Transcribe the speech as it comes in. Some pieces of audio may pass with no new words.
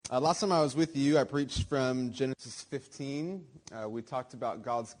Last time I was with you, I preached from Genesis 15. We talked about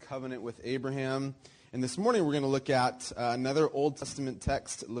God's covenant with Abraham. And this morning we're going to look at another Old Testament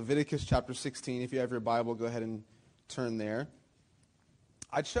text, Leviticus chapter 16. If you have your Bible, go ahead and turn there.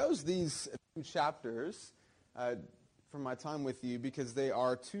 I chose these two chapters from my time with you because they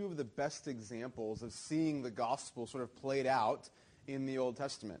are two of the best examples of seeing the gospel sort of played out in the Old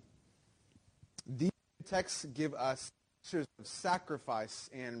Testament. These texts give us pictures of sacrifice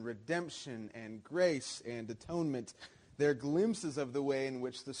and redemption and grace and atonement. They're glimpses of the way in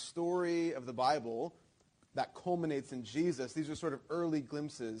which the story of the Bible that culminates in Jesus, these are sort of early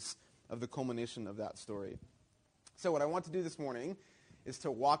glimpses of the culmination of that story. So what I want to do this morning is to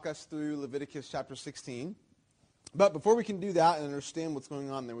walk us through Leviticus chapter 16. But before we can do that and understand what's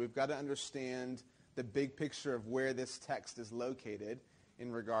going on there, we've got to understand the big picture of where this text is located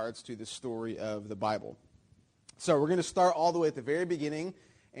in regards to the story of the Bible. So we're going to start all the way at the very beginning,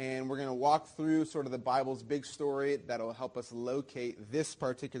 and we're going to walk through sort of the Bible's big story that will help us locate this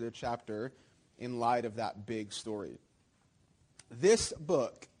particular chapter in light of that big story. This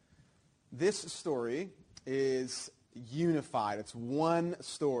book, this story is unified. It's one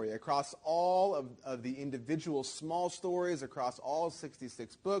story across all of the individual small stories, across all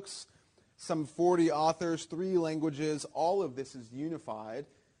 66 books, some 40 authors, 3 languages. All of this is unified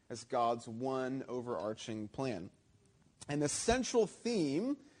as God's one overarching plan. And the central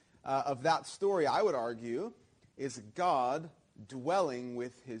theme of that story, I would argue, is God dwelling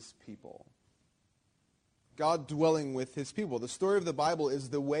with his people. God dwelling with his people. The story of the Bible is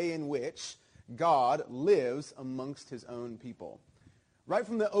the way in which God lives amongst his own people. Right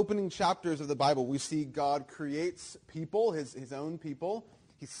from the opening chapters of the Bible, we see God creates people, his own people.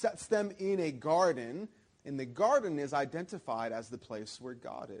 He sets them in a garden, and the garden is identified as the place where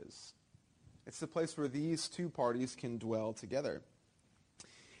God is. It's the place where these two parties can dwell together.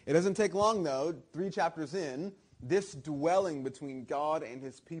 It doesn't take long, though. 3 chapters in, this dwelling between God and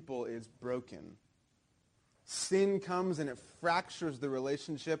his people is broken. Sin comes and it fractures the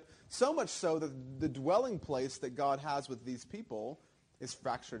relationship, so much so that the dwelling place that God has with these people is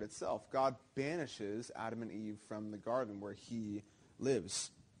fractured itself. God banishes Adam and Eve from the garden where he lives.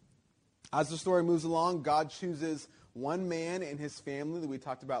 As the story moves along, God chooses one man and his family that we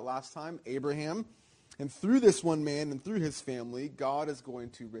talked about last time, Abraham. And through this one man and through his family, God is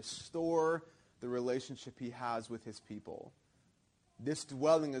going to restore the relationship he has with his people. This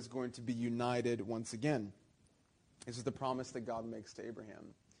dwelling is going to be united once again. This is the promise that God makes to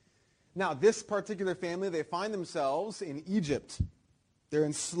Abraham. Now, this particular family, they find themselves in Egypt. They're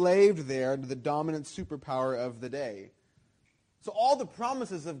enslaved there to the dominant superpower of the day. So all the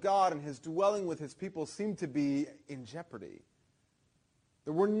promises of God and his dwelling with his people seem to be in jeopardy.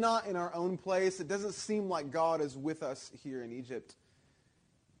 That we're not in our own place. It doesn't seem like God is with us here in Egypt.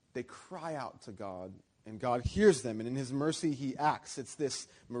 They cry out to God, and God hears them, and in his mercy he acts. It's this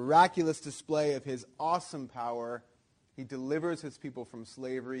miraculous display of his awesome power. He delivers his people from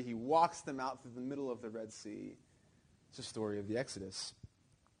slavery. He walks them out through the middle of the Red Sea. It's the story of the Exodus.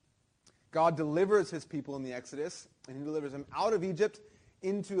 God delivers his people in the Exodus, and he delivers them out of Egypt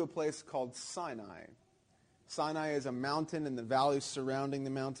into a place called Sinai. Sinai is a mountain and the valleys surrounding the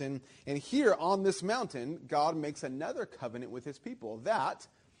mountain. And here on this mountain, God makes another covenant with his people that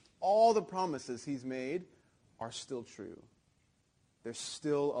all the promises he's made are still true. They're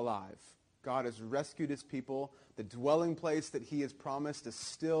still alive. God has rescued his people. The dwelling place that he has promised is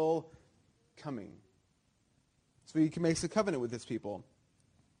still coming. So he makes a covenant with his people.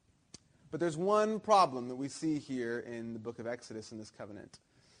 But there's one problem that we see here in the book of Exodus in this covenant.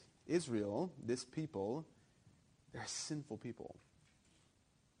 Israel, this people, they're a sinful people.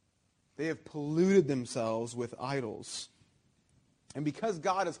 They have polluted themselves with idols. And because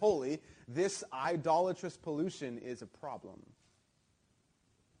God is holy, this idolatrous pollution is a problem.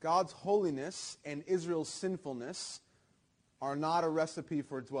 God's holiness and Israel's sinfulness are not a recipe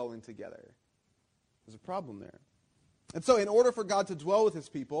for dwelling together. There's a problem there. And so in order for God to dwell with his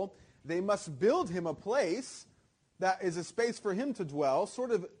people, they must build him a place that is a space for him to dwell,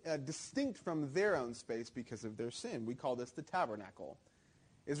 sort of distinct from their own space because of their sin. We call this the tabernacle.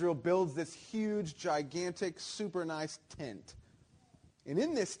 Israel builds this huge, gigantic, super nice tent. And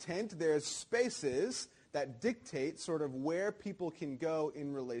in this tent, there's spaces that dictate sort of where people can go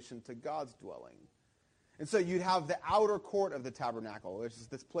in relation to God's dwelling. And so you'd have the outer court of the tabernacle. There's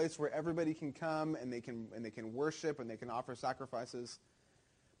this place where everybody can come and they can worship and they can offer sacrifices.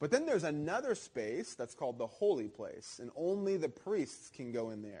 But then there's another space that's called the holy place, and only the priests can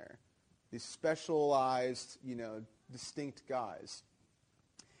go in there. These specialized, distinct guys.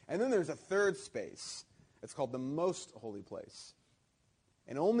 And then there's a third space. It's called the most holy place.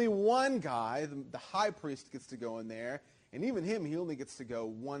 And only one guy, the high priest, gets to go in there. And even him, he only gets to go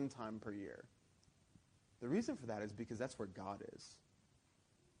one time per year. The reason for that is because that's where God is.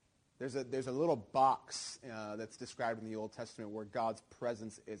 There's a little box that's described in the Old Testament where God's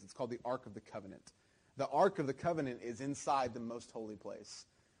presence is. It's called the Ark of the Covenant. The Ark of the Covenant is inside the most holy place.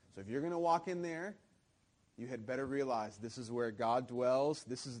 So if you're going to walk in there, you had better realize this is where God dwells.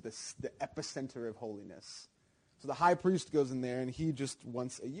 This is the epicenter of holiness. So the high priest goes in there, and he just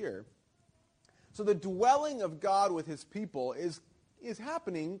once a year. So the dwelling of God with his people is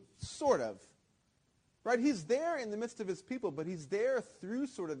happening, sort of. Right? He's there in the midst of his people, but he's there through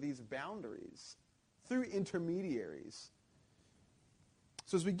sort of these boundaries, through intermediaries.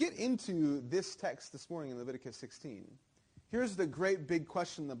 So as we get into this text this morning in Leviticus 16, here's the great big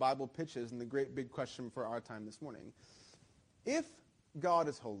question the Bible pitches and the great big question for our time this morning. If God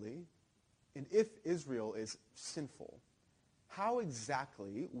is holy, and if Israel is sinful, how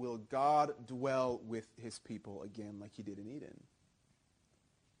exactly will God dwell with his people again like he did in Eden?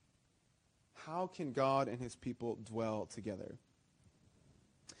 How can God and his people dwell together?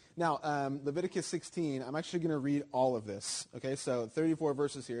 Now, Leviticus 16, I'm actually going to read all of this. Okay, so 34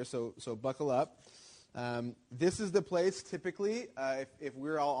 verses here, so buckle up. This is the place, typically, if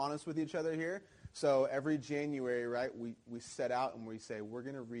we're all honest with each other here. So every January, right, we set out and we say, we're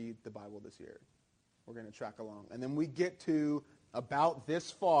going to read the Bible this year. We're going to track along. And then we get to about this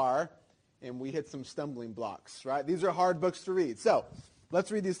far, and we hit some stumbling blocks, right? These are hard books to read. So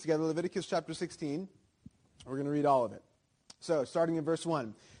let's read these together. Leviticus chapter 16. We're going to read all of it. So, starting in verse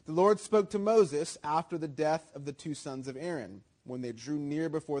 1. The Lord spoke to Moses after the death of the two sons of Aaron, when they drew near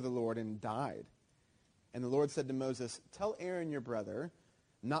before the Lord and died. And the Lord said to Moses, tell Aaron your brother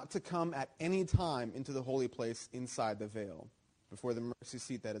not to come at any time into the holy place inside the veil, before the mercy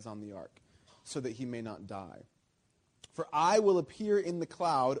seat that is on the ark, so that he may not die. For I will appear in the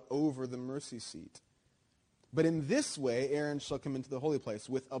cloud over the mercy seat. But in this way Aaron shall come into the holy place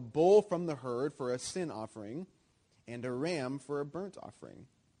with a bull from the herd for a sin offering and a ram for a burnt offering.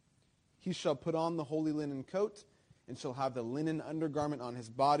 He shall put on the holy linen coat and shall have the linen undergarment on his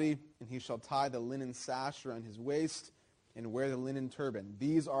body, and he shall tie the linen sash around his waist and wear the linen turban.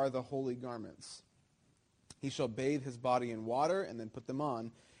 These are the holy garments. He shall bathe his body in water and then put them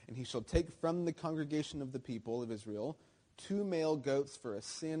on, and he shall take from the congregation of the people of Israel 2 male goats for a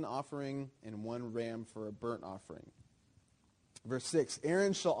sin offering and 1 ram for a burnt offering. Verse 6,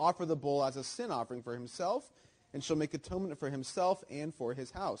 Aaron shall offer the bull as a sin offering for himself, and shall make atonement for himself and for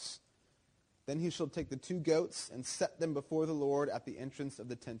his house. Then he shall take the 2 goats and set them before the Lord at the entrance of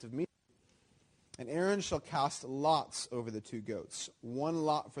the tent of meeting. And Aaron shall cast lots over the 2 goats, 1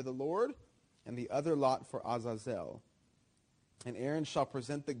 lot for the Lord, and the other lot for Azazel. And Aaron shall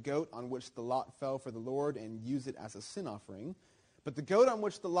present the goat on which the lot fell for the Lord and use it as a sin offering. But the goat on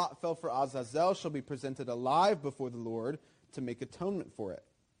which the lot fell for Azazel shall be presented alive before the Lord to make atonement for it,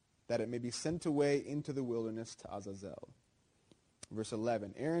 that it may be sent away into the wilderness to Azazel. Verse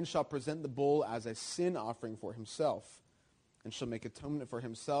 11, Aaron shall present the bull as a sin offering for himself, and shall make atonement for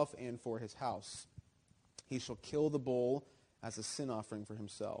himself and for his house. He shall kill the bull as a sin offering for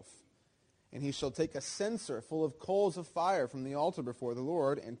himself. And he shall take a censer full of coals of fire from the altar before the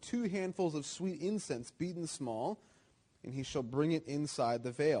Lord, and 2 handfuls of sweet incense beaten small, and he shall bring it inside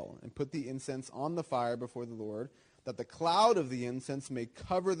the veil, and put the incense on the fire before the Lord, that the cloud of the incense may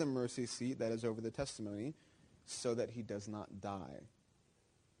cover the mercy seat that is over the testimony, so that he does not die.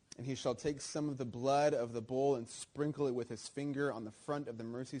 And he shall take some of the blood of the bull and sprinkle it with his finger on the front of the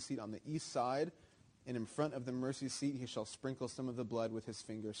mercy seat on the east side, and in front of the mercy seat he shall sprinkle some of the blood with his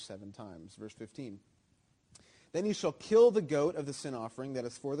finger 7 times. Verse 15. Then he shall kill the goat of the sin offering that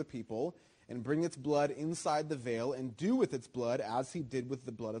is for the people, and bring its blood inside the veil, and do with its blood as he did with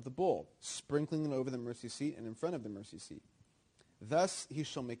the blood of the bull, sprinkling it over the mercy seat and in front of the mercy seat. Thus he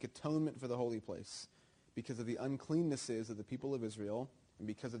shall make atonement for the holy place, because of the uncleannesses of the people of Israel, and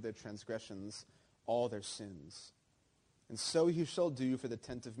because of their transgressions, all their sins. And so he shall do for the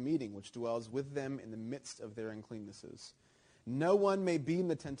tent of meeting, which dwells with them in the midst of their uncleannesses. No one may be in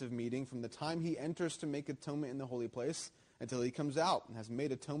the tent of meeting from the time he enters to make atonement in the holy place until he comes out and has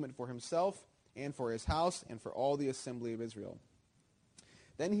made atonement for himself and for his house and for all the assembly of Israel.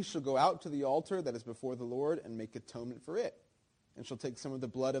 Then he shall go out to the altar that is before the Lord and make atonement for it, and shall take some of the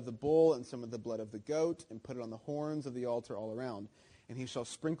blood of the bull and some of the blood of the goat and put it on the horns of the altar all around. And he shall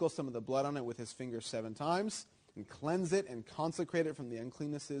sprinkle some of the blood on it with his finger 7 times, and cleanse it and consecrate it from the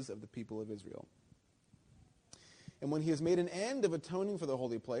uncleannesses of the people of Israel. And when he has made an end of atoning for the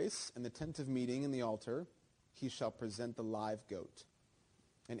holy place, and the tent of meeting and the altar, he shall present the live goat.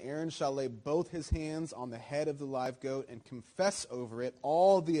 And Aaron shall lay both his hands on the head of the live goat and confess over it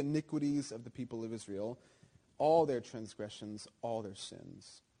all the iniquities of the people of Israel, all their transgressions, all their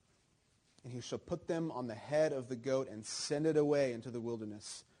sins. And he shall put them on the head of the goat and send it away into the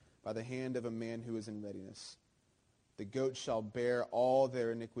wilderness by the hand of a man who is in readiness. The goat shall bear all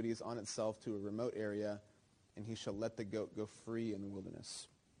their iniquities on itself to a remote area, and he shall let the goat go free in the wilderness.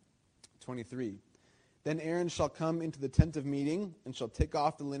 23. Then Aaron shall come into the tent of meeting, and shall take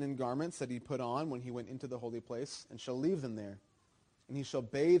off the linen garments that he put on when he went into the holy place, and shall leave them there. And he shall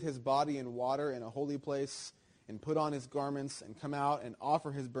bathe his body in water in a holy place, and put on his garments, and come out and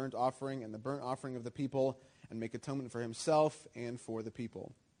offer his burnt offering and the burnt offering of the people, and make atonement for himself and for the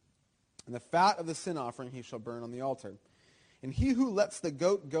people. And the fat of the sin offering he shall burn on the altar. And he who lets the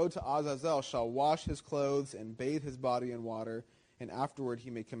goat go to Azazel shall wash his clothes and bathe his body in water, and afterward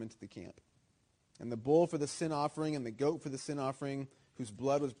he may come into the camp. And the bull for the sin offering and the goat for the sin offering, whose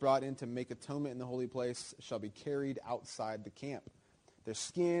blood was brought in to make atonement in the holy place, shall be carried outside the camp. Their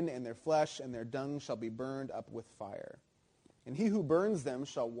skin and their flesh and their dung shall be burned up with fire. And he who burns them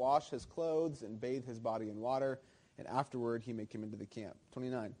shall wash his clothes and bathe his body in water, and afterward he may come into the camp.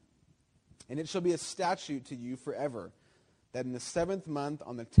 29. And it shall be a statute to you forever, that in the 7th month,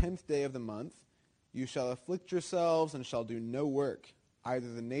 on the 10th day of the month, you shall afflict yourselves and shall do no work,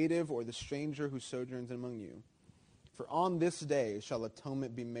 either the native or the stranger who sojourns among you. For on this day shall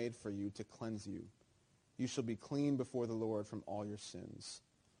atonement be made for you to cleanse you. You shall be clean before the Lord from all your sins.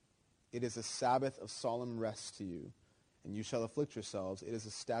 It is a Sabbath of solemn rest to you, and you shall afflict yourselves. It is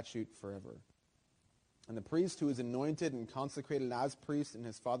a statute forever. And the priest who is anointed and consecrated as priest in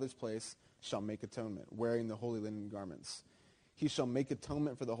his father's place shall make atonement, wearing the holy linen garments. He shall make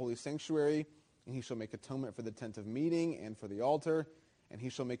atonement for the holy sanctuary, and he shall make atonement for the tent of meeting and for the altar, and he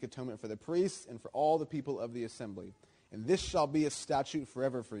shall make atonement for the priests and for all the people of the assembly. And this shall be a statute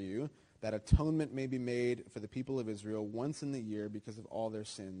forever for you, that atonement may be made for the people of Israel once in the year because of all their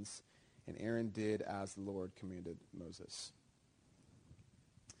sins. And Aaron did as the Lord commanded Moses.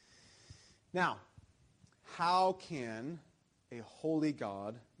 Now, how can a holy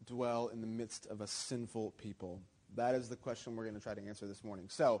God dwell in the midst of a sinful people? That is the question we're going to try to answer this morning.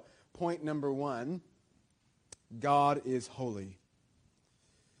 So, point number 1, God is holy.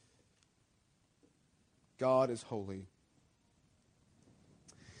 God is holy.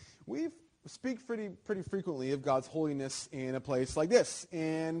 We speak pretty frequently of God's holiness in a place like this.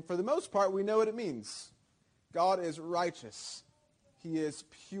 And for the most part, we know what it means. God is righteous. He is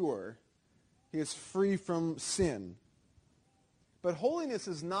pure. He is free from sin. But holiness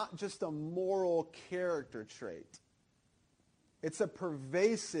is not just a moral character trait. It's a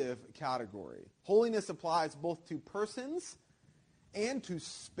pervasive category. Holiness applies both to persons and to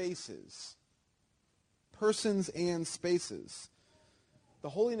spaces. Persons and spaces. The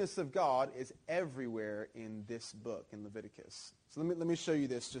holiness of God is everywhere in this book, in Leviticus. So let me show you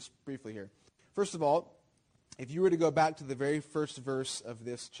this just briefly here. First of all, if you were to go back to the very first verse of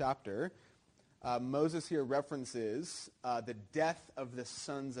this chapter, Moses here references the death of the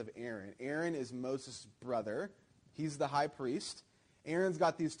sons of Aaron. Aaron is Moses' brother. He's the high priest. Aaron's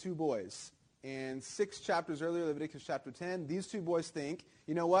got these 2 boys. And 6 chapters earlier, Leviticus chapter 10, these 2 boys think,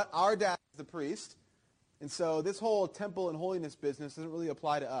 you know what, our dad is the priest. And so this whole temple and holiness business doesn't really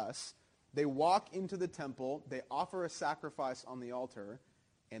apply to us. They walk into the temple, they offer a sacrifice on the altar,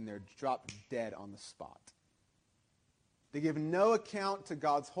 and they're dropped dead on the spot. They give no account to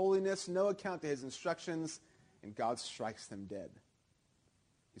God's holiness, no account to his instructions, and God strikes them dead.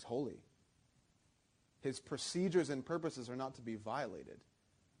 He's holy. His procedures and purposes are not to be violated.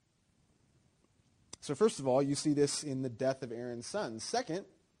 So first of all, you see this in the death of Aaron's sons. Second,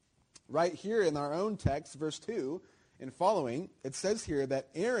 right here in our own text, verse 2 and following, it says here that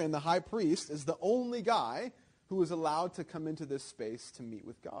Aaron, the high priest, is the only guy who was allowed to come into this space to meet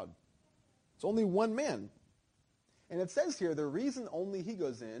with God. It's only one man. And it says here the reason only he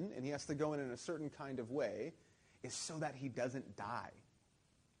goes in, and he has to go in a certain kind of way, is so that he doesn't die.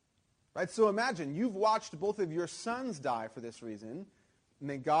 Right? So imagine, you've watched both of your sons die for this reason, and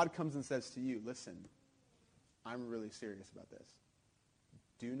then God comes and says to you, listen, I'm really serious about this.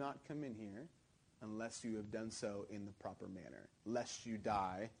 Do not come in here unless you have done so in the proper manner, lest you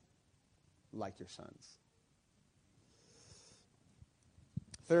die like your sons.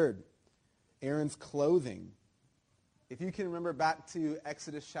 Third, Aaron's clothing. If you can remember back to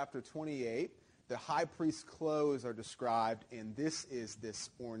Exodus chapter 28, the high priest's clothes are described, and this is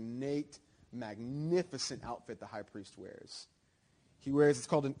this ornate, magnificent outfit the high priest wears. He wears, it's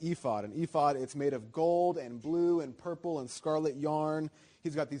called an ephod. An ephod, it's made of gold and blue and purple and scarlet yarn.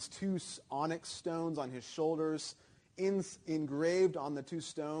 He's got these 2 onyx stones on his shoulders. engraved on the 2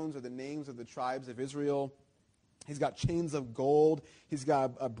 stones are the names of the tribes of Israel. He's got chains of gold. He's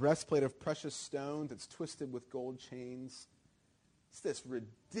got a breastplate of precious stone that's twisted with gold chains. It's this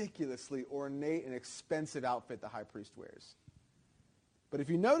ridiculously ornate and expensive outfit the high priest wears. But if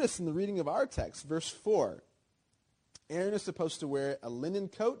you notice in the reading of our text, verse 4, Aaron is supposed to wear a linen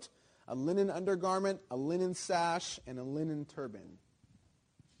coat, a linen undergarment, a linen sash, and a linen turban.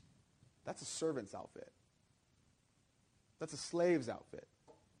 That's a servant's outfit. That's a slave's outfit.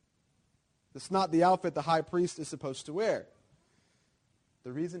 That's not the outfit the high priest is supposed to wear.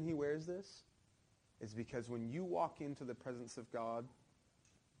 The reason he wears this is because when you walk into the presence of God,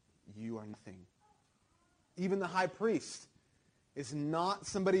 you are nothing. Even the high priest is not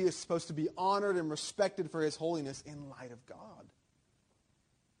somebody who is supposed to be honored and respected for his holiness in light of God.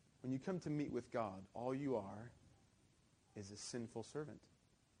 When you come to meet with God, all you are is a sinful servant.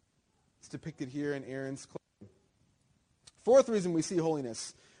 It's depicted here in Aaron's clothing. Fourth reason we see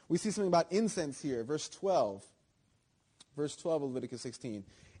holiness. We see something about incense here. Verse 12. Verse 12 of Leviticus 16.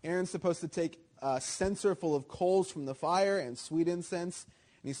 Aaron's supposed to take a censer full of coals from the fire and sweet incense,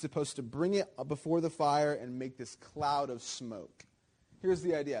 and he's supposed to bring it up before the fire and make this cloud of smoke. Here's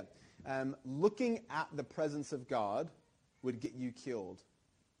the idea. Looking at the presence of God would get you killed.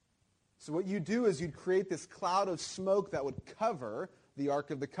 So what you do is you'd create this cloud of smoke that would cover the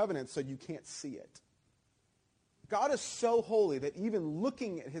Ark of the Covenant so you can't see it. God is so holy that even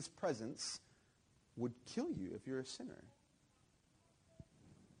looking at his presence would kill you if you're a sinner.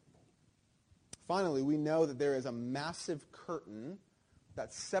 Finally, we know that there is a massive curtain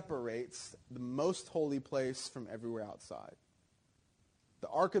that separates the most holy place from everywhere outside. The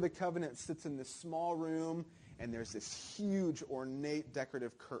Ark of the Covenant sits in this small room, and there's this huge, ornate,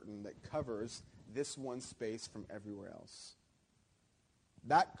 decorative curtain that covers this one space from everywhere else.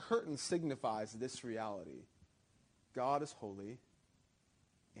 That curtain signifies this reality. God is holy,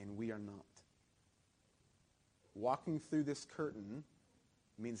 and we are not. Walking through this curtain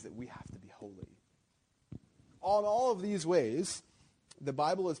means that we have to be holy. On all of these ways, the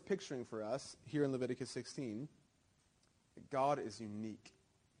Bible is picturing for us, here in Leviticus 16, that God is unique.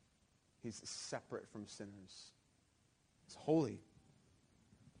 He's separate from sinners. He's holy.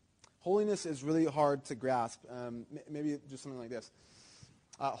 Holiness is really hard to grasp. Maybe just something like this.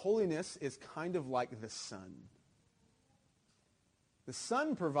 Holiness is kind of like the sun. The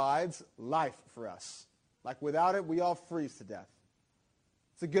sun provides life for us. Like without it, we all freeze to death.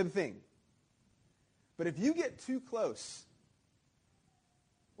 It's a good thing. But if you get too close,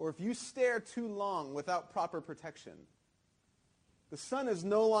 or if you stare too long without proper protection, the sun is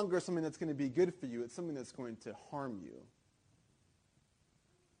no longer something that's going to be good for you. It's something that's going to harm you.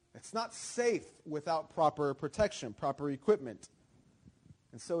 It's not safe without proper protection, proper equipment.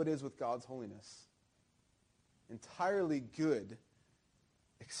 And so it is with God's holiness. Entirely good,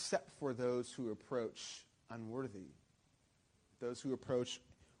 except for those who approach unworthy, those who approach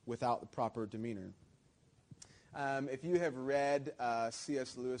without the proper demeanor. If you have read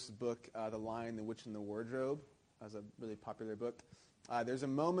C.S. Lewis' book, The Lion, the Witch, and the Wardrobe, as a really popular book, there's a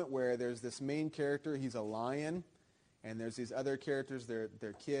moment where there's this main character, he's a lion, and there's these other characters,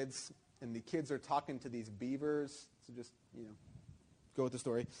 they're kids, and the kids are talking to these beavers, so just, go with the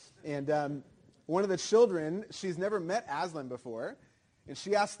story. And one of the children, she's never met Aslan before, and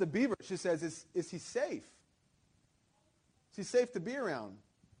she asks the beaver, she says, is he safe? Is he safe to be around?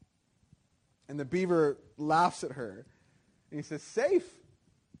 And the beaver laughs at her, and he says, safe?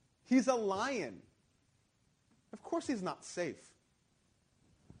 He's a lion. Of course he's not safe,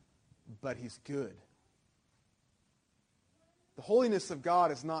 but he's good. The holiness of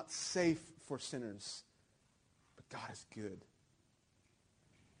God is not safe for sinners, but God is good.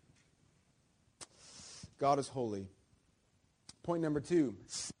 God is holy. Point number 2,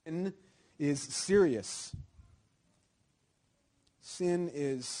 sin is serious. Sin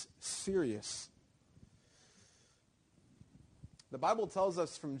is serious. The Bible tells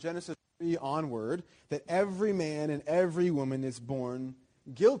us from Genesis 3 onward that every man and every woman is born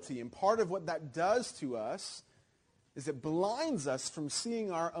guilty. And part of what that does to us is it blinds us from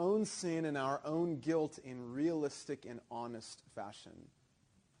seeing our own sin and our own guilt in realistic and honest fashion.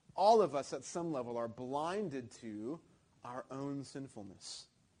 All of us at some level are blinded to our own sinfulness.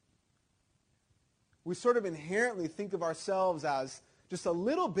 We sort of inherently think of ourselves as just a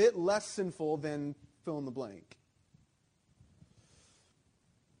little bit less sinful than fill in the blank.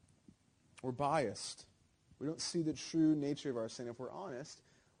 We're biased. We don't see the true nature of our sin. If we're honest,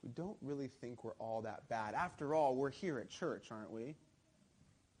 we don't really think we're all that bad. After all, we're here at church, aren't we?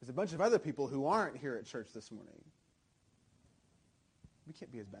 There's a bunch of other people who aren't here at church this morning. We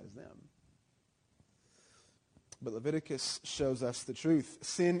can't be as bad as them. But Leviticus shows us the truth.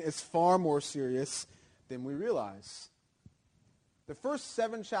 Sin is far more serious than we realize. The first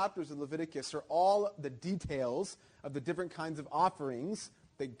 7 chapters of Leviticus are all the details of the different kinds of offerings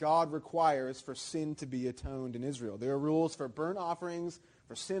that God requires for sin to be atoned in Israel. There are rules for burnt offerings,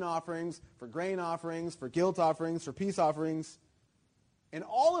 for sin offerings, for grain offerings, for guilt offerings, for peace offerings. And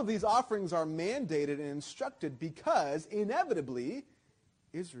all of these offerings are mandated and instructed because, inevitably,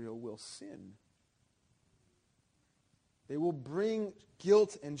 Israel will sin. They will bring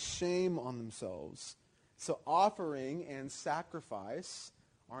guilt and shame on themselves. So offering and sacrifice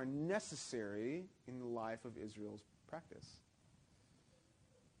are necessary in the life of Israel's practice.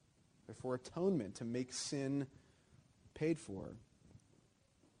 They're for atonement, to make sin paid for.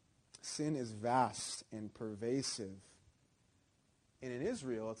 Sin is vast and pervasive. And in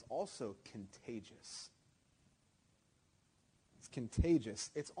Israel, it's also contagious. It's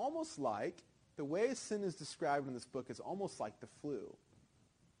contagious. It's almost like, the way sin is described in this book is almost like the flu.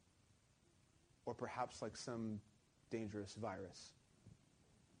 Or perhaps like some dangerous virus.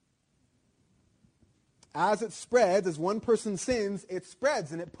 As it spreads, as one person sins, it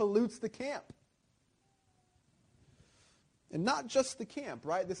spreads and it pollutes the camp. And not just the camp,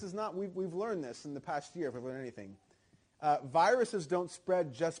 right? This is not, we've learned this in the past year, if we've learned anything. Viruses don't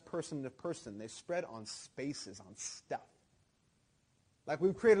spread just person to person. They spread on spaces, on stuff. Like,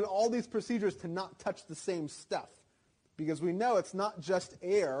 we've created all these procedures to not touch the same stuff. Because we know it's not just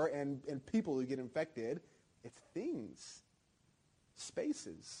air and people who get infected. It's things.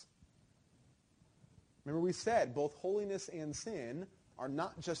 Spaces. Remember we said both holiness and sin are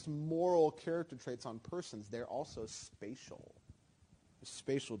not just moral character traits on persons. They're also spatial.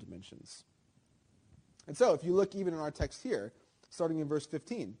 Spatial dimensions. And so if you look even in our text here, starting in verse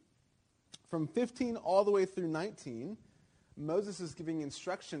 15. From 15 all the way through 19, Moses is giving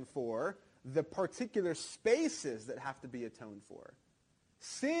instruction for the particular spaces that have to be atoned for.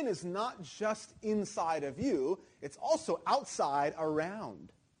 Sin is not just inside of you, it's also outside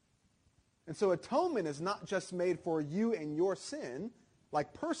around. And so atonement is not just made for you and your sin,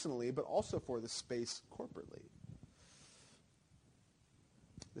 like personally, but also for the space corporately.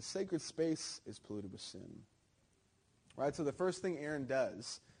 The sacred space is polluted with sin. Right? So the first thing Aaron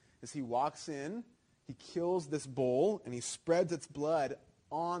does is he walks in, he kills this bull, and he spreads its blood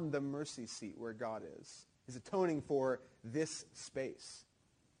on the mercy seat where God is. He's atoning for this space.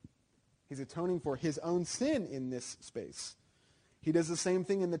 He's atoning for his own sin in this space. He does the same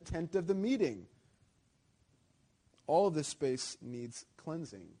thing in the tent of the meeting. All of this space needs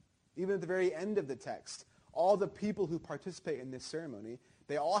cleansing. Even at the very end of the text, all the people who participate in this ceremony,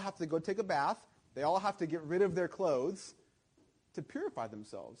 they all have to go take a bath. They all have to get rid of their clothes to purify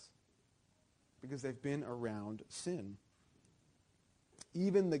themselves because they've been around sin.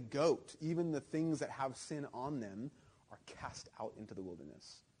 Even the goat, even the things that have sin on them, are cast out into the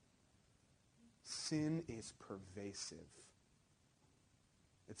wilderness. Sin is pervasive.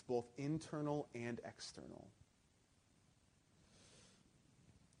 It's both internal and external.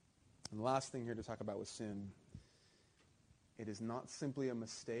 And the last thing here to talk about with sin, it is not simply a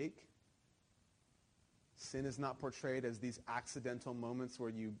mistake. Sin is not portrayed as these accidental moments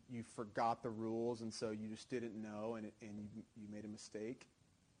where you forgot the rules and so you just didn't know and you made a mistake.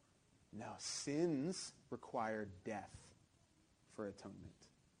 No, sins require death for atonement.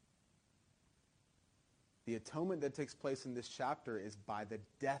 The atonement that takes place in this chapter is by the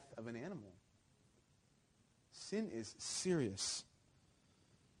death of an animal. Sin is serious.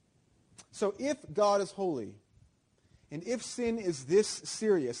 So if God is holy, and if sin is this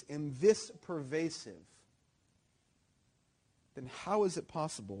serious and this pervasive, then how is it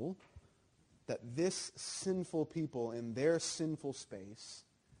possible that this sinful people in their sinful space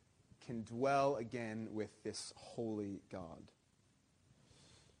can dwell again with this holy God?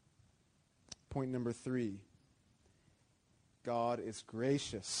 Point number 3. God is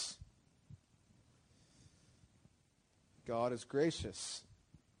gracious. God is gracious.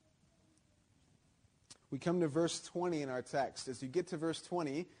 We come to verse 20 in our text. As you get to verse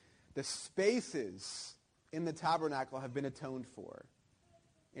 20, the spaces in the tabernacle have been atoned for.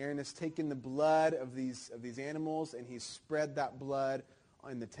 Aaron has taken the blood of these animals and he's spread that blood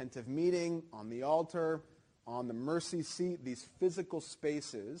in the tent of meeting, on the altar, on the mercy seat. These physical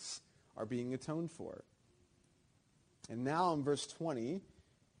spaces are being atoned for. And now in verse 20,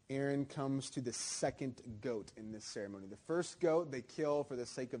 Aaron comes to the second goat in this ceremony. The first goat they kill for the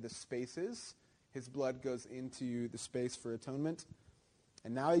sake of the spaces. His blood goes into the space for atonement.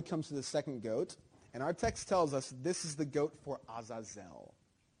 And now he comes to the second goat. And our text tells us this is the goat for Azazel.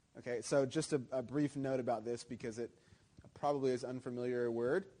 Okay, so just a brief note about this because it probably is an unfamiliar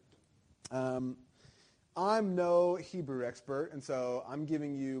word. I'm no Hebrew expert, and so I'm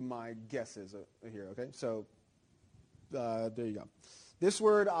giving you my guesses here, okay? So there you go. This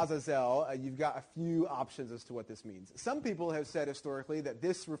word Azazel, you've got a few options as to what this means. Some people have said historically that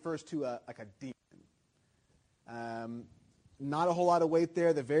this refers to a demon. Not a whole lot of weight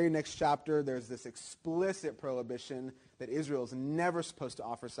there. The very next chapter, there's this explicit prohibition that Israel is never supposed to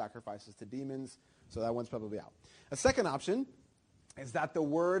offer sacrifices to demons, so that one's probably out. A second option is that the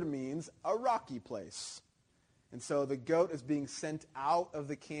word means a rocky place. And so the goat is being sent out of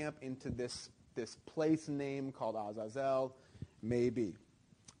the camp into this place name called Azazel. Maybe.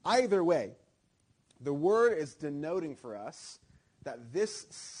 Either way, the word is denoting for us that this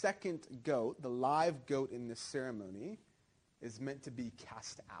second goat, the live goat in this ceremony, is meant to be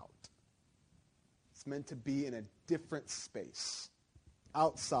cast out. It's meant to be in a different space,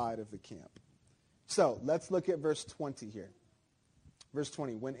 outside of the camp. So let's look at verse 20 here. Verse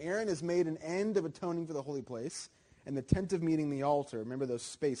 20, when Aaron has made an end of atoning for the holy place and the tent of meeting, the altar, remember those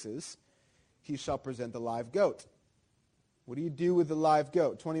spaces, he shall present the live goat. What do you do with the live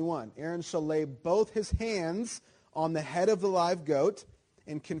goat? 21, Aaron shall lay both his hands on the head of the live goat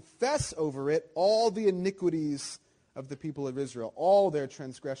and confess over it all the iniquities of the people of Israel, all their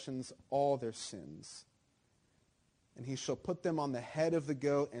transgressions, all their sins. And he shall put them on the head of the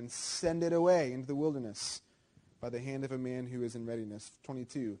goat and send it away into the wilderness by the hand of a man who is in readiness.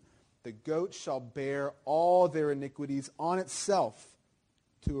 22, the goat shall bear all their iniquities on itself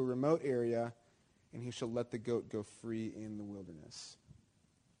to a remote area, and he shall let the goat go free in the wilderness.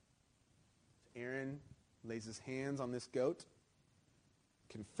 Aaron lays his hands on this goat,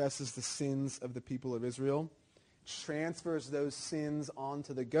 confesses the sins of the people of Israel, transfers those sins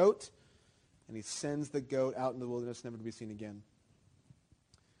onto the goat, and he sends the goat out in the wilderness, never to be seen again.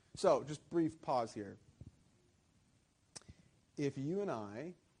 So, just brief pause here. If you and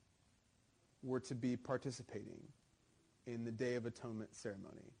I were to be participating in the Day of Atonement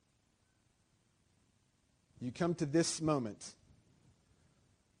ceremony, you come to this moment,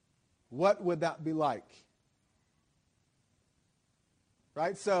 what would that be like?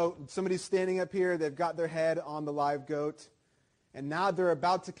 Right? So somebody's standing up here, they've got their head on the live goat, and now they're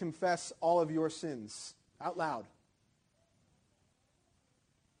about to confess all of your sins out loud.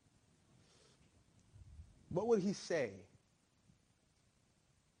 What would he say?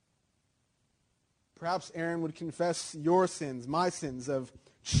 Perhaps Aaron would confess your sins, my sins of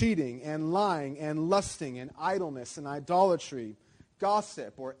cheating and lying and lusting and idleness and idolatry,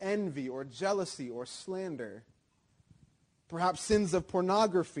 gossip or envy or jealousy or slander. Perhaps sins of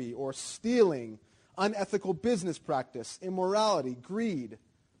pornography or stealing, unethical business practice, immorality, greed.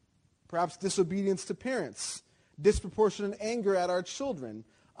 Perhaps disobedience to parents, disproportionate anger at our children,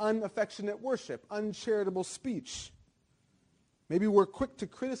 unaffectionate worship, uncharitable speech. Maybe we're quick to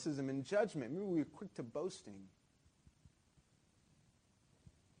criticism and judgment. Maybe we're quick to boasting.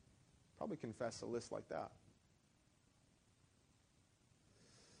 Probably confess a list like that.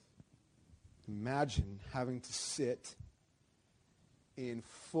 Imagine having to sit in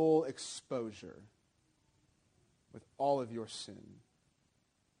full exposure with all of your sin.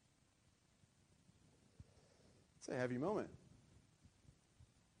 It's a heavy moment.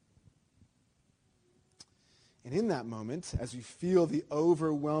 And in that moment, as you feel the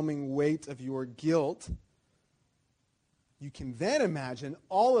overwhelming weight of your guilt, you can then imagine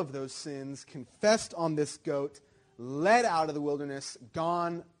all of those sins confessed on this goat, led out of the wilderness,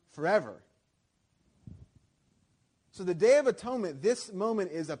 gone forever. So the Day of Atonement, this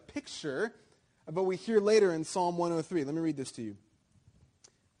moment is a picture of what we hear later in Psalm 103. Let me read this to you.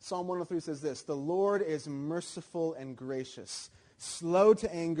 Psalm 103 says this, "The Lord is merciful and gracious, slow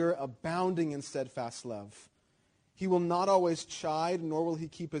to anger, abounding in steadfast love. He will not always chide, nor will he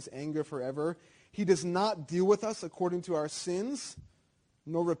keep his anger forever. He does not deal with us according to our sins,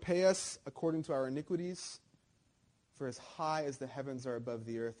 nor repay us according to our iniquities. For as high as the heavens are above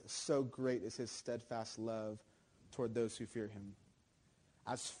the earth, so great is his steadfast love toward those who fear him.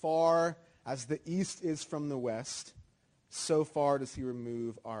 As far as the east is from the west, so far does he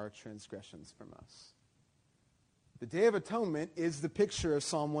remove our transgressions from us." The Day of Atonement is the picture of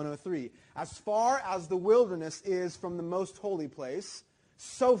Psalm 103. As far as the wilderness is from the most holy place,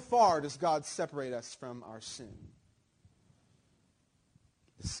 so far does God separate us from our sin.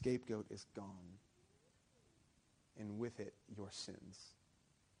 The scapegoat is gone, and with it, your sins.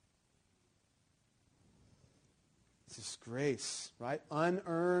 This is grace, right?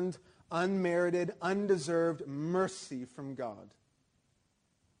 Unearned, unmerited, undeserved mercy from God.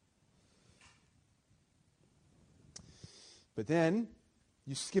 But then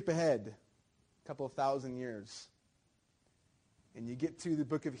you skip ahead a couple of thousand years, and you get to the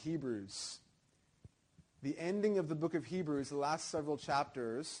book of Hebrews. The ending of the book of Hebrews, the last several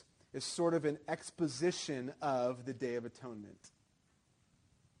chapters, is sort of an exposition of the Day of Atonement.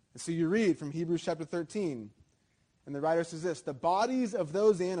 And so you read from Hebrews chapter 13, and the writer says this: the bodies of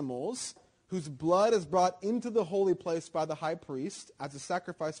those animals whose blood is brought into the holy place by the high priest as a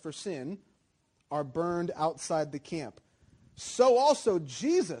sacrifice for sin are burned outside the camp. So also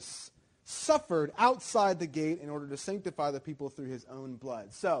Jesus suffered outside the gate in order to sanctify the people through his own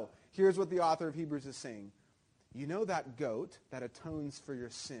blood. So, here's what the author of Hebrews is saying. You know that goat that atones for your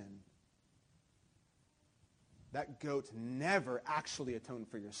sin? That goat never actually atoned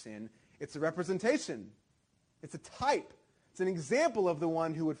for your sin. It's a representation. It's a type. It's an example of the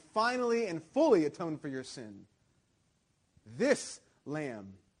one who would finally and fully atone for your sin. This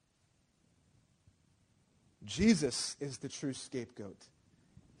lamb, Jesus, is the true scapegoat.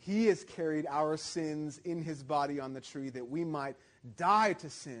 He has carried our sins in his body on the tree that we might die to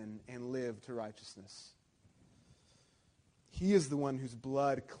sin and live to righteousness. He is the one whose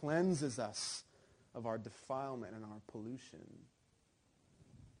blood cleanses us of our defilement and our pollution.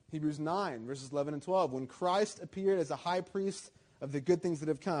 Hebrews 9, verses 11 and 12. When Christ appeared as a high priest of the good things that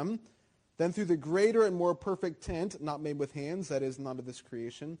have come, then through the greater and more perfect tent, not made with hands, that is, not of this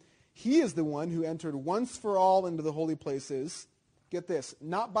creation, he is the one who entered once for all into the holy places. Get this,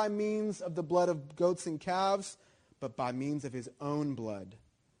 not by means of the blood of goats and calves, but by means of his own blood,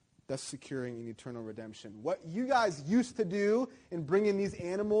 thus securing an eternal redemption. What you guys used to do in bringing these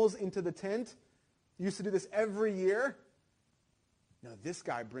animals into the tent, you used to do this every year. No, this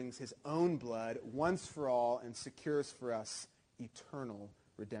guy brings his own blood once for all and secures for us eternal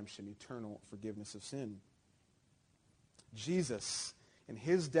redemption, eternal forgiveness of sin. Jesus, in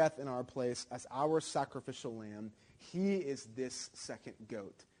his death in our place as our sacrificial lamb, he is this second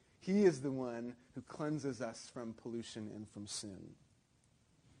goat. He is the one who cleanses us from pollution and from sin.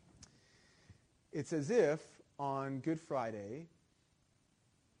 It's as if on Good Friday,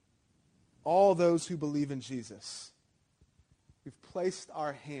 all those who believe in Jesus, we've placed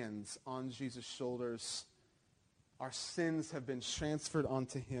our hands on Jesus' shoulders. Our sins have been transferred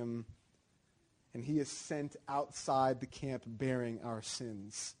onto him, and he is sent outside the camp bearing our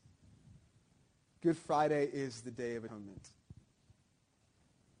sins. Good Friday is the Day of Atonement.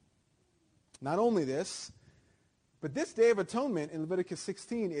 Not only this, but this Day of Atonement in Leviticus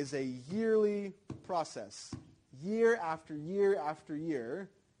 16 is a yearly process. Year after year after year,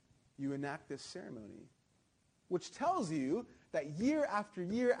 you enact this ceremony, which tells you that year after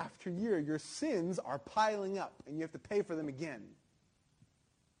year after year, your sins are piling up, and you have to pay for them again.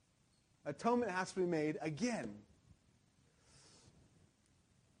 Atonement has to be made again.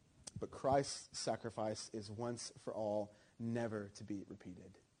 But Christ's sacrifice is once for all, never to be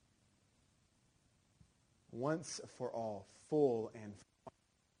repeated. Once for all, full and final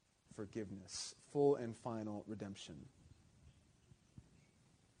forgiveness, full and final redemption.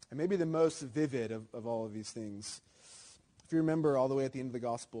 And maybe the most vivid of all of these things, if you remember all the way at the end of the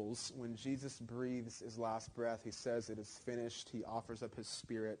Gospels, when Jesus breathes his last breath, he says it is finished. He offers up his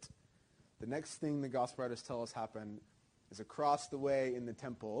spirit. The next thing the Gospel writers tell us happened is across the way in the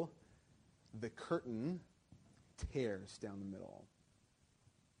temple, the curtain tears down the middle.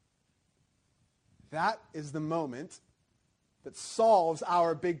 That is the moment that solves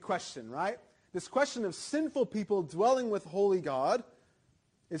our big question, right? This question of sinful people dwelling with holy God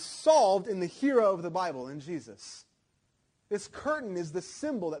is solved in the hero of the Bible, in Jesus. This curtain is the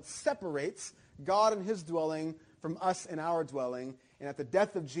symbol that separates God and his dwelling from us and our dwelling. And at the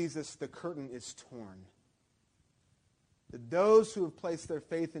death of Jesus, the curtain is torn. That those who have placed their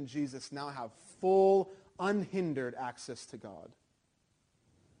faith in Jesus now have full, unhindered access to God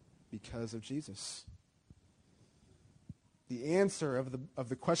because of Jesus. The answer of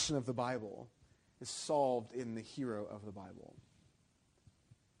the question of the Bible is solved in the hero of the Bible.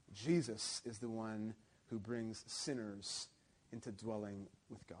 Jesus is the one who brings sinners into dwelling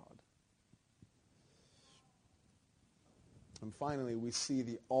with God. And finally, we see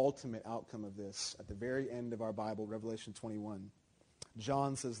the ultimate outcome of this at the very end of our Bible, Revelation 21.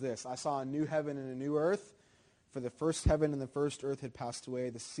 John says this: I saw a new heaven and a new earth, for the first heaven and the first earth had passed away,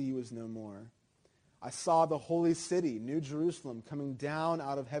 the sea was no more. I saw the holy city, New Jerusalem, coming down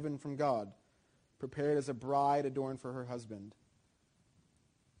out of heaven from God, prepared as a bride adorned for her husband.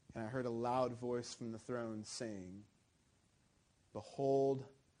 And I heard a loud voice from the throne saying, Behold,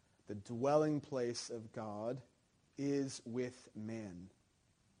 the dwelling place of God is with men.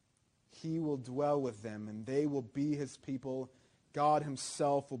 He will dwell with them, and they will be his people. God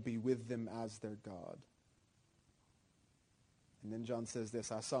himself will be with them as their God. And then John says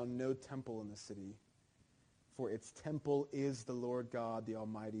this: I saw no temple in the city, for its temple is the Lord God, the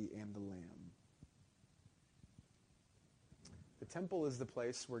Almighty, and the Lamb. The temple is the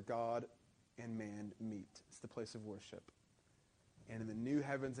place where God and man meet. It's the place of worship. And in the new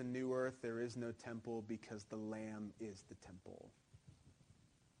heavens and new earth, there is no temple because the Lamb is the temple.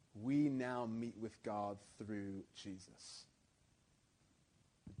 We now meet with God through Jesus.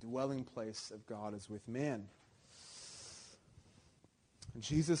 The dwelling place of God is with man. And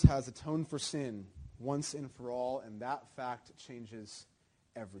Jesus has atoned for sin once and for all, and that fact changes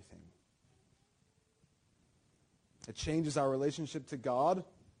everything. It changes our relationship to God.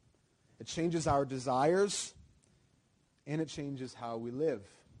 It changes our desires. And it changes how we live.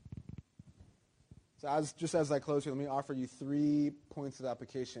 So just as I close here, let me offer you 3 points of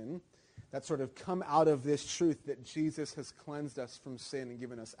application that sort of come out of this truth that Jesus has cleansed us from sin and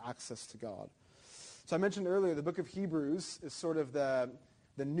given us access to God. So I mentioned earlier, the book of Hebrews is sort of the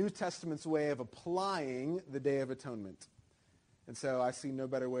New Testament's way of applying the Day of Atonement. And so I see no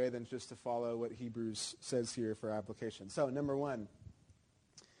better way than just to follow what Hebrews says here for application. So number 1,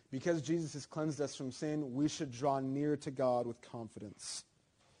 because Jesus has cleansed us from sin, we should draw near to God with confidence.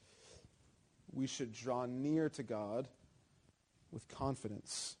 We should draw near to God with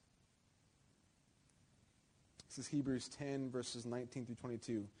confidence. This is Hebrews 10, verses 19 through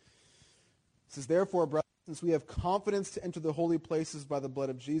 22. It says, "Therefore, brothers, since we have confidence to enter the holy places by the blood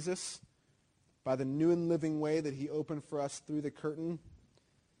of Jesus, by the new and living way that he opened for us through the curtain,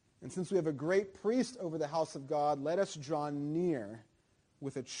 and since we have a great priest over the house of God, let us draw near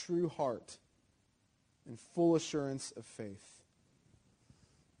with a true heart and full assurance of faith."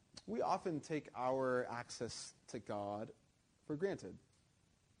 We often take our access to God for granted.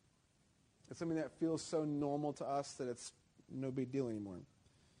 It's something that feels so normal to us that it's no big deal anymore.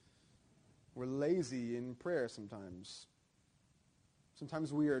 We're lazy in prayer sometimes.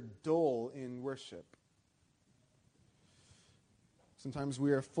 Sometimes we are dull in worship. Sometimes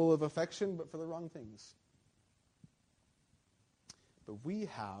we are full of affection, but for the wrong things. But we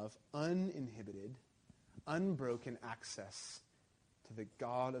have uninhibited, unbroken access to the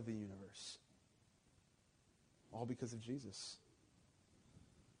God of the universe. All because of Jesus.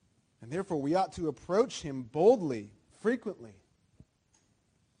 And therefore we ought to approach him boldly, frequently,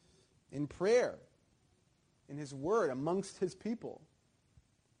 in prayer, in his word, amongst his people.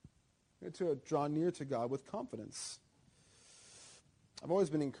 We ought to draw near to God with confidence. I've always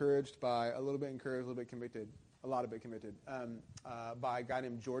been encouraged by, a little bit convicted, a lot of it convicted, by a guy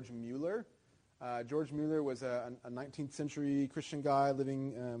named George Mueller. George Mueller was a 19th century Christian guy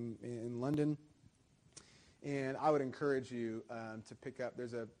living in London. And I would encourage you to pick up,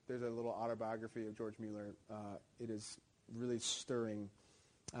 there's a little autobiography of George Mueller. It is really stirring.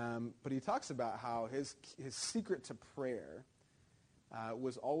 But he talks about how his secret to prayer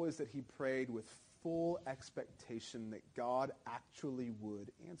was always that he prayed with full expectation that God actually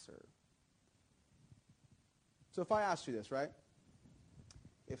would answer. So if I asked you this, right?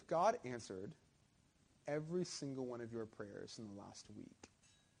 If God answered every single one of your prayers in the last week,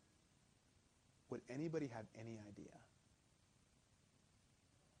 would anybody have any idea?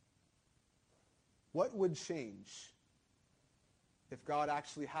 What would change if God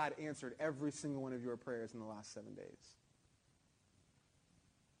actually had answered every single one of your prayers in the last 7 days?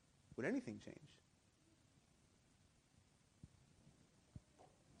 Would anything change?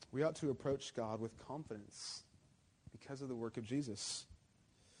 We ought to approach God with confidence because of the work of Jesus.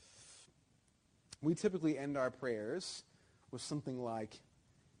 We typically end our prayers with something like,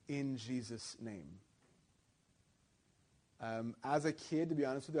 "In Jesus' name." As a kid, to be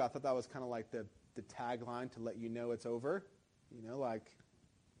honest with you, I thought that was kind of like the tagline to let you know it's over. You know, like,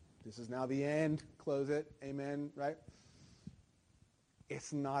 this is now the end, close it, amen, right?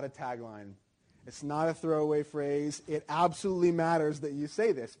 It's not a tagline. It's not a throwaway phrase. It absolutely matters that you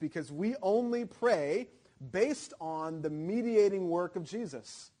say this because we only pray based on the mediating work of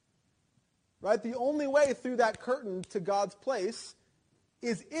Jesus. Right? The only way through that curtain to God's place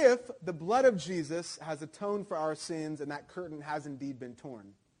is if the blood of Jesus has atoned for our sins and that curtain has indeed been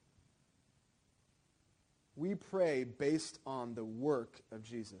torn. We pray based on the work of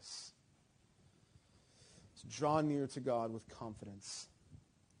Jesus. So draw near to God with confidence.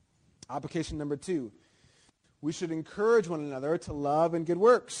 Application number 2. We should encourage one another to love and good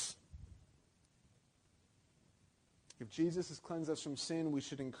works. If Jesus has cleansed us from sin, we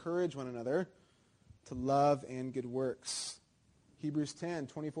should encourage one another to love and good works. Hebrews 10,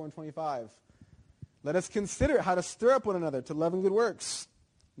 24 and 25. Let us consider how to stir up one another to love and good works,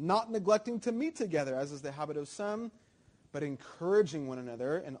 not neglecting to meet together, as is the habit of some, but encouraging one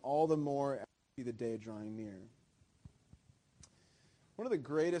another, and all the more as you see the day drawing near. One of the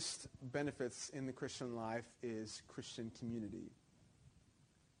greatest benefits in the Christian life is Christian community,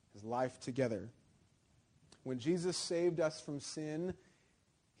 is life together. when Jesus saved us from sin,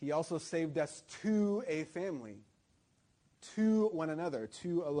 he also saved us to a family, to one another,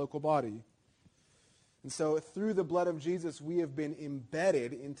 to a local body. And so through the blood of Jesus, we have been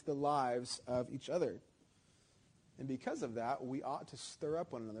embedded into the lives of each other. And because of that, we ought to stir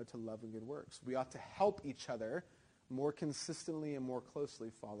up one another to love and good works. We ought to help each other more consistently and more closely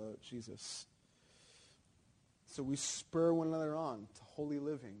follow Jesus. So we spur one another on to holy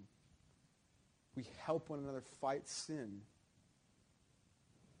living. We help one another fight sin.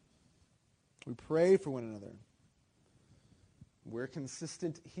 We pray for one another. We're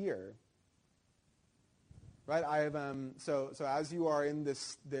consistent here. Right? I have so as you are in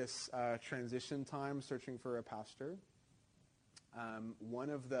this transition time searching for a pastor, one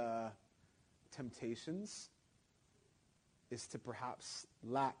of the temptations is to perhaps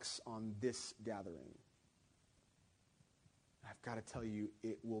lax on this gathering. I've got to tell you,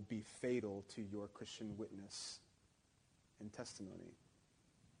 it will be fatal to your Christian witness and testimony.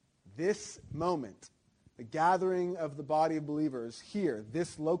 This moment, the gathering of the body of believers here,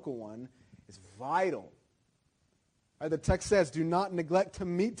 this local one, is vital. Right, the text says, do not neglect to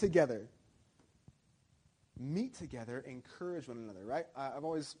meet together. Meet together, encourage one another, right? I've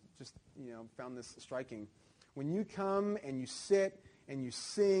always just, found this striking. When you come and you sit and you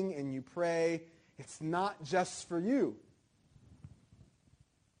sing and you pray, it's not just for you.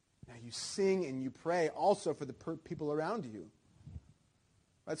 Now you sing and you pray also for the people around you.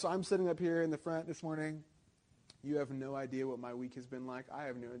 Right, so I'm sitting up here in the front this morning. You have no idea what my week has been like. I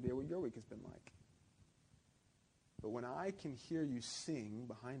have no idea what your week has been like. But when I can hear you sing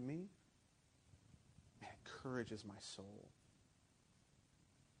behind me, it encourages my soul.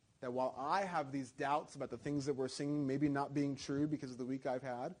 That while I have these doubts about the things that we're singing maybe not being true because of the week I've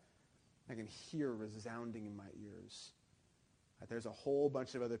had, I can hear resounding in my ears that there's a whole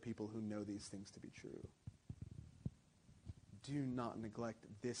bunch of other people who know these things to be true. Do not neglect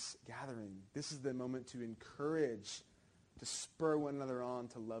this gathering. This is the moment to encourage, to spur one another on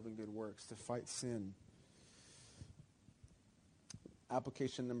to love and good works, to fight sin.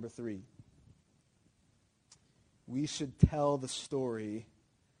 Application number 3. We should tell the story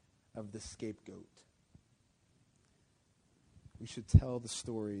of the scapegoat. We should tell the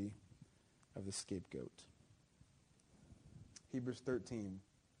story of the scapegoat. Hebrews 13.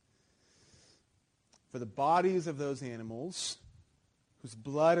 For the bodies of those animals whose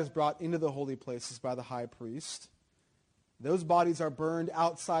blood is brought into the holy places by the high priest, those bodies are burned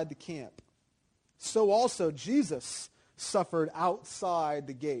outside the camp. So also Jesus suffered outside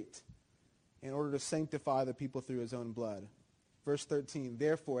the gate in order to sanctify the people through his own blood. Verse 13,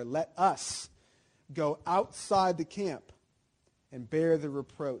 therefore let us go outside the camp and bear the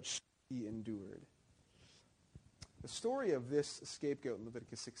reproach he endured. The story of this scapegoat in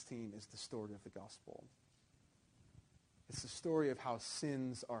Leviticus 16 is the story of the gospel. It's the story of how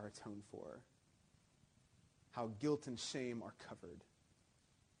sins are atoned for, how guilt and shame are covered,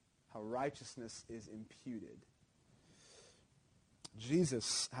 how righteousness is imputed.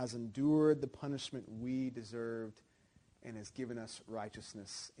 Jesus has endured the punishment we deserved and has given us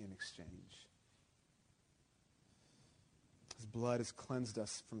righteousness in exchange. His blood has cleansed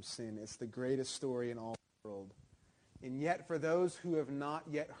us from sin. It's the greatest story in all the world. And yet, for those who have not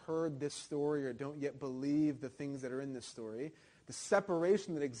yet heard this story or don't yet believe the things that are in this story, the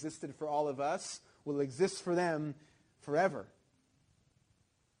separation that existed for all of us will exist for them forever.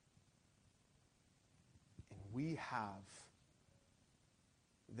 And we have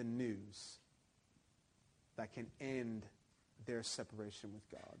the news that can end their separation with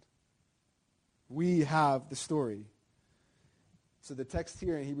God. We have the story. So the text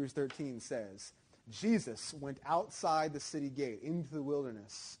here in Hebrews 13 says, Jesus went outside the city gate into the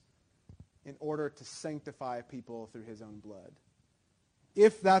wilderness in order to sanctify people through his own blood.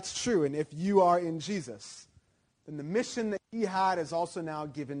 If that's true, and if you are in Jesus, then the mission that he had is also now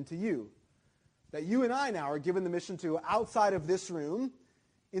given to you. That you and I now are given the mission to go outside of this room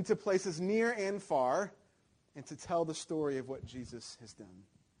into places near and far, and to tell the story of what Jesus has done.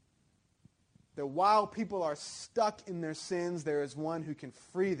 That while people are stuck in their sins, there is one who can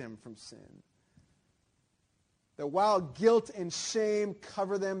free them from sin. That while guilt and shame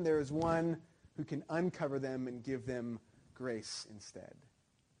cover them, there is one who can uncover them and give them grace instead.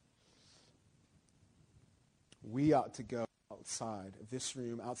 We ought to go outside of this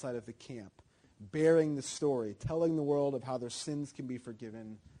room, outside of the camp, bearing the story, telling the world of how their sins can be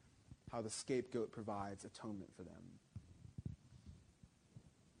forgiven, how the scapegoat provides atonement for them.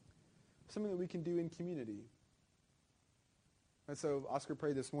 Something that we can do in community. And so Oscar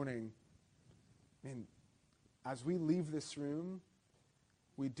prayed this morning, man, as we leave this room,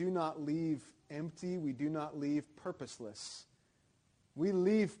 we do not leave empty. We do not leave purposeless. We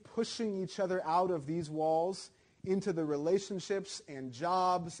leave pushing each other out of these walls into the relationships and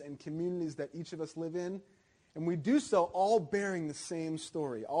jobs and communities that each of us live in. And we do so all bearing the same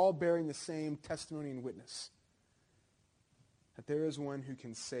story, all bearing the same testimony and witness. That there is one who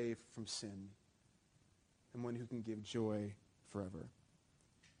can save from sin and one who can give joy forever.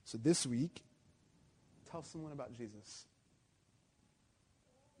 So this week, tell someone about Jesus.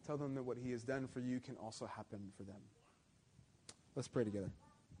 Tell them that what he has done for you can also happen for them. Let's pray together.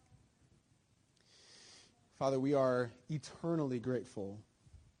 Father, we are eternally grateful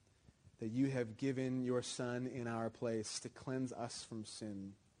that you have given your Son in our place to cleanse us from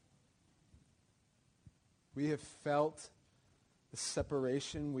sin. We have felt the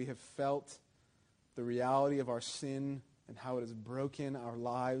separation. We have felt the reality of our sin and how it has broken our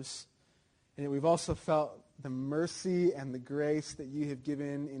lives. And yet we've also felt the mercy and the grace that you have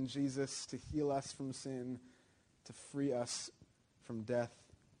given in Jesus to heal us from sin, to free us from death.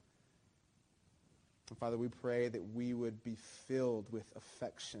 And Father, we pray that we would be filled with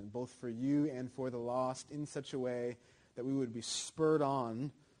affection, both for you and for the lost, in such a way that we would be spurred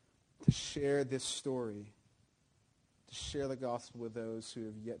on to share this story, to share the gospel with those who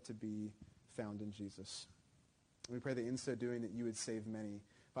have yet to be found in Jesus. And we pray that in so doing that you would save many.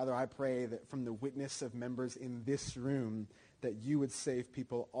 Father, I pray that from the witness of members in this room, that you would save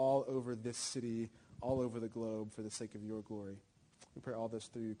people all over this city, all over the globe, for the sake of your glory. We pray all this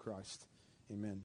through Christ. Amen.